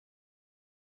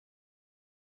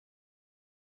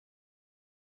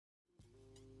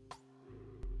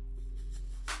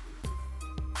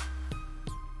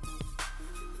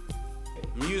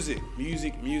Music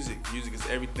is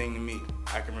everything to me.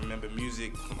 I can remember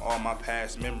music from all my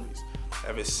past memories.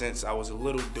 Ever since I was a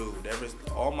little dude,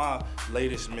 all my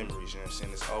latest memories, you know what I'm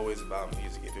saying, it's always about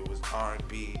music. If it was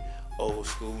R&B, old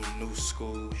school, new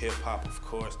school, hip hop, of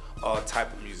course, all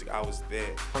type of music, I was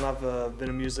there. And I've been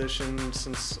a musician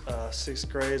since 6th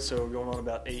grade, so we're going on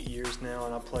about 8 years now,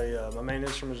 and I play, my main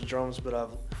instrument is drums, but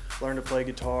I've learned to play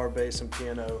guitar, bass, and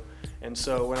piano. And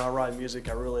so when I write music,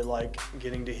 I really like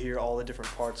getting to hear all the different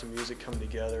parts of music come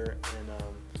together, and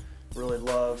really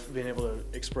love being able to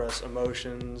express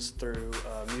emotions through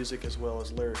music as well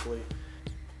as lyrically.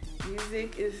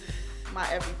 Music is my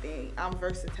everything. I'm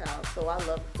versatile, so I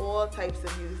love all types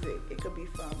of music. It could be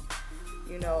from,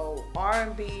 you know,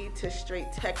 R&B to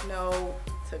straight techno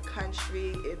to country.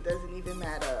 It doesn't even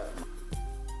matter.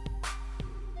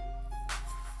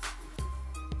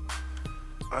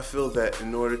 I feel that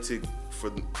in order for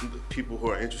the people who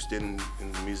are interested in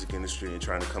the music industry and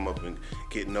trying to come up and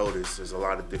get noticed, there's a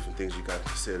lot of different things you got to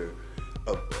consider.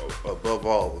 Above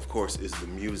all, of course, is the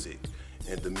music,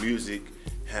 and the music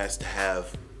has to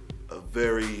have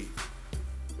it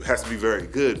has to be very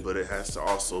good, but it has to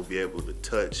also be able to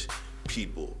touch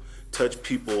people.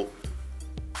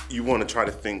 You want to try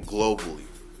to think globally.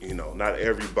 You know, not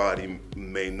everybody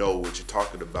may know what you're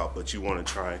talking about, but you want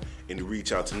to try and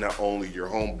reach out to not only your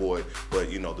homeboy,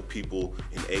 but, you know, the people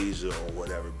in Asia or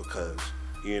whatever, because,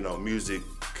 you know, music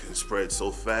can spread so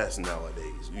fast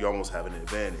nowadays. You almost have an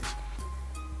advantage.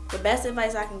 The best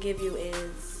advice I can give you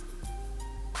is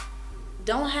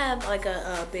don't have like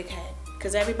a big head,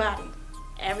 because everybody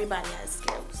has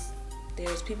skills.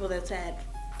 There's people that's had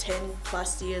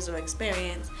 10+ years of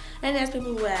experience, and there's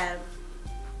people who have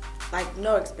like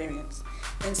no experience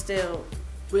and still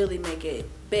really make it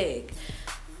big.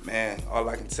 Man, all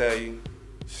I can tell you,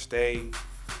 stay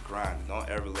grinding. Don't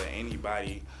ever let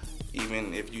anybody,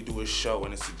 even if you do a show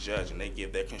and it's a judge and they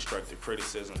give their constructive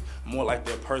criticism, more like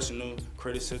their personal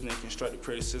criticism and constructive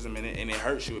criticism, and it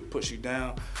hurts you, it puts you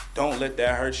down. Don't let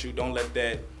that hurt you. Don't let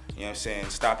that, you know what I'm saying,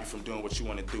 stop you from doing what you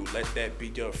want to do. Let that be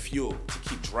your fuel to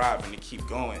keep driving, to keep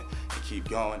going, and keep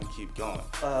going, and keep going.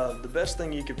 The best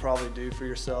thing you could probably do for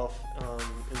yourself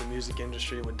in the music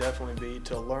industry would definitely be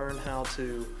to learn how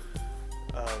to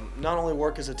not only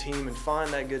work as a team and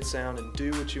find that good sound and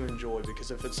do what you enjoy,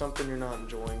 because if it's something you're not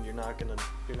enjoying, you're not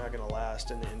gonna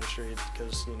last in the industry,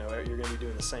 because, you know, you're gonna be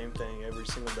doing the same thing every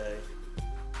single day.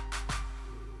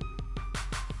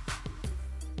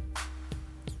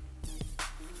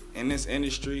 In this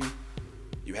industry,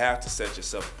 you have to set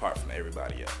yourself apart from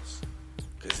everybody else.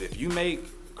 Because if you make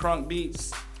crunk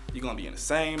beats, you're gonna be in the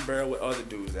same barrel with other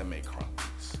dudes that make crunk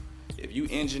beats. If you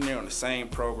engineer on the same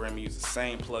program, use the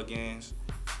same plugins,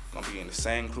 you're gonna be in the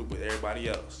same group with everybody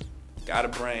else. Gotta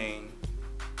bring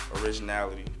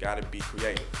originality, gotta be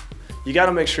creative. You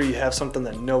gotta make sure you have something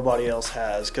that nobody else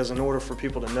has, because in order for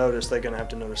people to notice, they're gonna have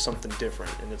to notice something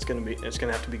different, and it's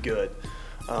gonna have to be good.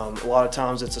 A lot of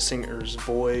times it's a singer's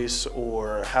voice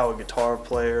or how a guitar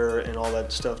player and all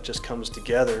that stuff just comes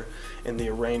together in the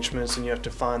arrangements, and you have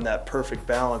to find that perfect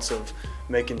balance of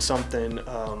making something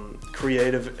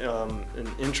creative and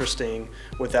interesting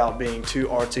without being too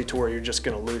artsy to where you're just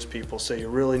going to lose people. So you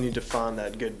really need to find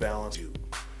that good balance.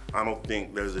 I don't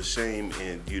think there's a shame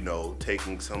in, you know,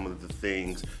 taking some of the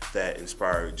things that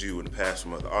inspired you in the past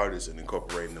from other artists and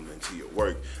incorporating them into your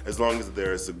work, as long as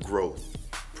there's a growth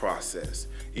process.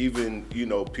 Even, you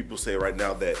know, people say right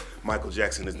now that Michael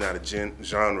Jackson is not a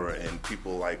genre, and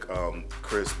people like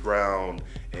Chris Brown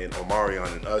and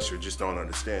Omarion and Usher just don't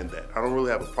understand that. I don't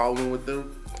really have a problem with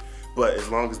them, but as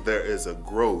long as there is a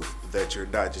growth, that you're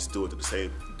not just doing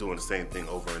the same thing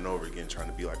over and over again, trying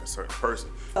to be like a certain person.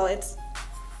 Oh,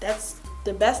 that's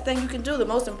the best thing you can do. The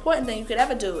most important thing you could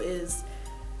ever do is,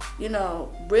 you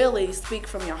know, really speak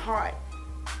from your heart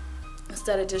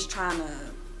instead of just trying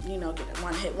to, you know, get a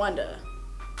one-hit wonder.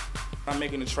 I'm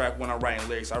making a track. When I'm writing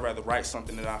lyrics, I'd rather write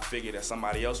something that I figure that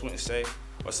somebody else wouldn't say,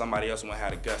 or somebody else wouldn't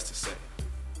have the guts to say.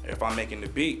 If I'm making the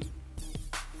beat,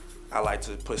 I like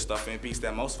to put stuff in beats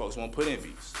that most folks won't put in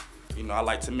beats. You know, I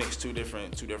like to mix two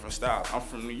different styles. I'm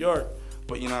from New York,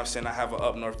 but you know what I'm saying, I have an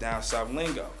up north, down south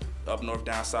lingo, up north,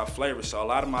 down south flavor. So a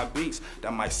lot of my beats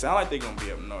that might sound like they're gonna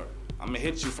be up north, I'm gonna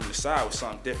hit you from the side with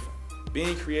something different.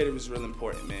 Being creative is real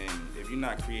important, man. If you're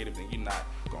not creative, then you're not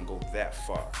gonna go that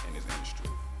far in this industry.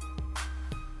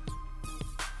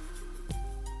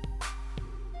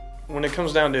 When it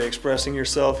comes down to expressing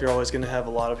yourself, you're always going to have a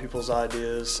lot of people's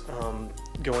ideas.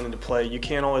 going into play. You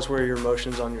can't always wear your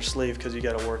emotions on your sleeve because you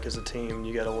got to work as a team,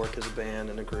 you got to work as a band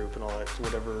and a group and all that,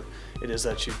 whatever it is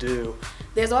that you do.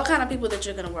 There's all kind of people that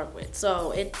you're going to work with,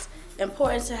 so it's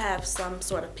important to have some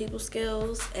sort of people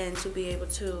skills and to be able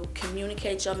to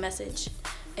communicate your message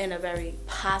in a very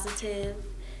positive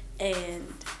and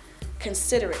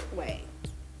considerate way.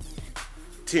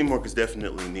 Teamwork is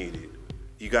definitely needed.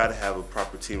 You got to have a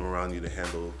proper team around you to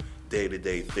handle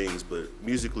day-to-day things, but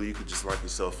musically you could just lock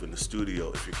yourself in the studio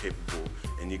if you're capable,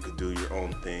 and you could do your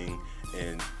own thing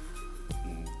and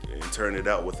turn it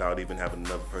out without even having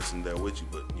another person there with you.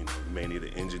 But you know, you may need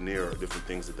an engineer or different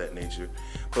things of that nature.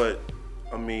 But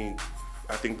I mean,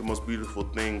 I think the most beautiful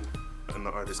thing an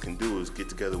artist can do is get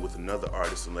together with another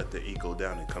artist and let their ego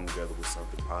down and come together with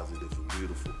something positive and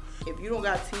beautiful. If you don't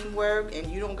got teamwork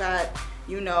and you don't got,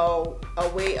 you know, a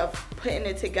way of putting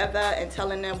it together and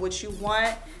telling them what you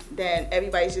want, then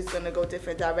everybody's just gonna go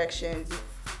different directions.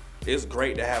 It's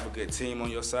great to have a good team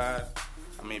on your side.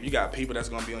 I mean, if you got people that's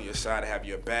gonna be on your side to have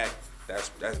your back, that's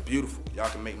beautiful. Y'all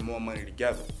can make more money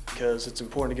together. Because it's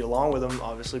important to get along with them,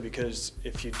 obviously, because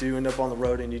if you do end up on the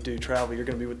road and you do travel, you're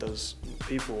going to be with those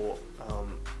people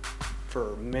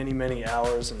for many, many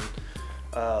hours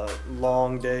and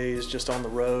long days just on the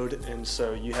road, and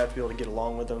so you have to be able to get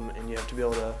along with them, and you have to be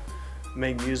able to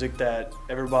make music that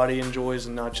everybody enjoys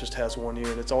and not just has one ear.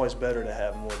 And it's always better to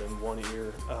have more than one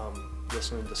ear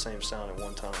listening to the same sound at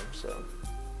one time. So.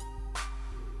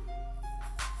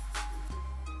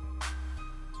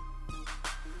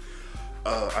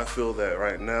 I feel that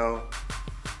right now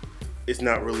it's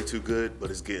not really too good, but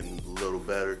it's getting a little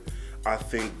better. I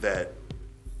think that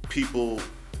people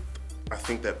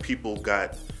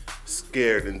got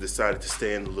scared and decided to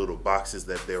stay in the little boxes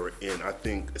that they were in. I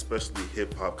think especially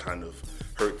hip hop kind of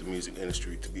hurt the music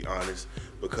industry, to be honest,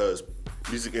 because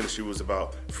music industry was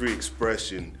about free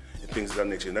expression and things of that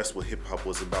nature, and that's what hip hop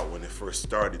was about when it first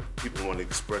started. People wanted to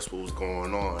express what was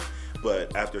going on,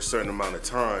 but after a certain amount of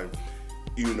time,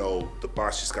 you know, the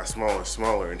box just got smaller and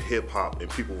smaller in hip hop, and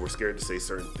people were scared to say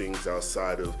certain things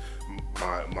outside of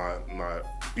my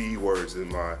B words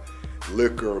and my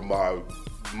liquor, my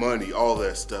money, all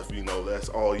that stuff. You know, that's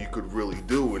all you could really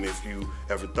do. And if you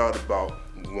ever thought about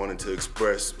wanting to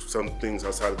express some things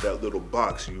outside of that little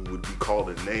box, you would be called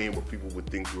a name, or people would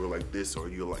think you were like this or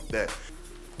you're like that.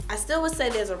 I still would say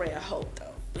there's a ray of hope,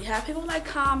 though. We have people like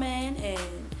Common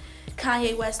and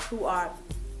Kanye West who are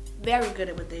very good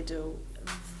at what they do,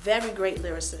 very great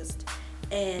lyricists,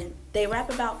 and they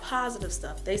rap about positive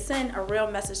stuff. They send a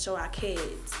real message to our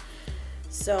kids.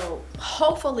 So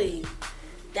hopefully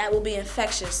that will be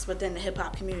infectious within the hip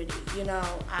hop community. You know,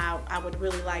 I would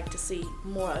really like to see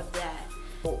more of that.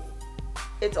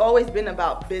 It's always been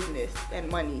about business and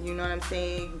money, you know what I'm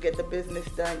saying? You get the business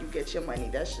done, you get your money.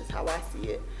 That's just how I see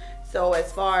it. So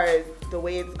as far as the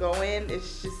way it's going,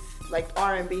 it's just like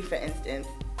R&B, for instance.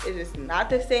 It is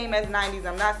not the same as 90s.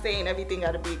 I'm not saying everything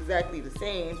got to be exactly the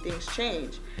same. Things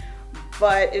change.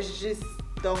 But it's just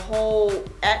the whole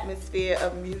atmosphere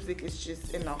of music is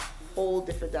just in a whole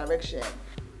different direction.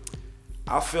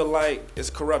 I feel like it's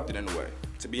corrupted in a way,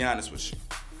 to be honest with you,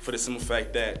 for the simple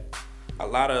fact that a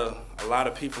lot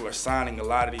of people are signing a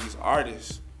lot of these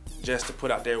artists just to put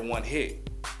out their one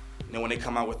hit. And then when they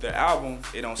come out with their album,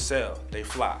 they don't sell. They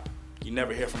flop. You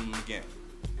never hear from them again.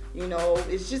 You know,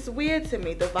 it's just weird to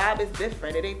me. The vibe is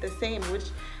different. It ain't the same, which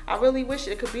I really wish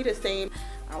it could be the same.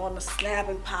 I want to snap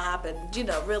and pop and, you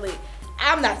know, really,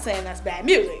 I'm not saying that's bad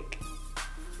music.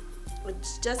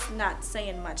 It's just not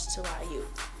saying much to our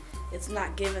youth. It's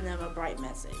not giving them a bright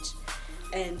message.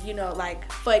 And, you know,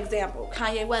 like, for example,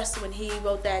 Kanye West, when he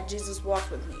wrote that Jesus Walks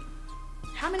With Me,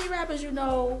 how many rappers you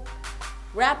know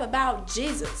rap about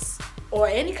Jesus or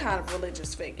any kind of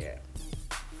religious figure?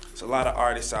 There's a lot of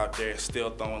artists out there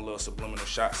still throwing little subliminal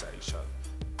shots at each other.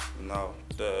 You know,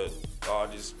 all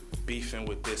just beefing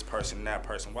with this person and that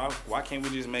person. Why can't we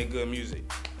just make good music? You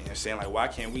know what I'm saying? Like, why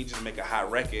can't we just make a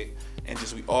hot record and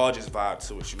we all just vibe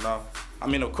to it, you know? I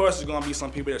mean, of course, there's gonna be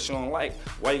some people that you don't like.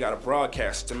 Why you gotta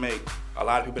broadcast to make a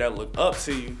lot of people that look up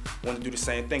to you want to do the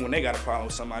same thing when they got a problem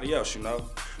with somebody else, you know?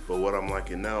 But what I'm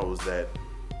liking now is that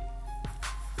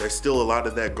there's still a lot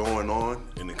of that going on,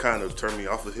 and it kind of turned me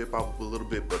off of hip hop a little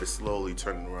bit, but it's slowly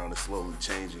turning around, it's slowly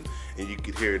changing, and you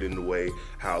can hear it in the way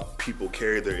how people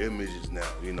carry their images now.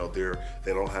 You know,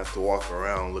 they don't have to walk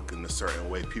around looking a certain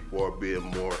way. People are being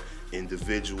more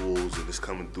individuals, and it's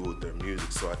coming through with their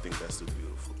music, so I think that's a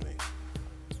beautiful thing.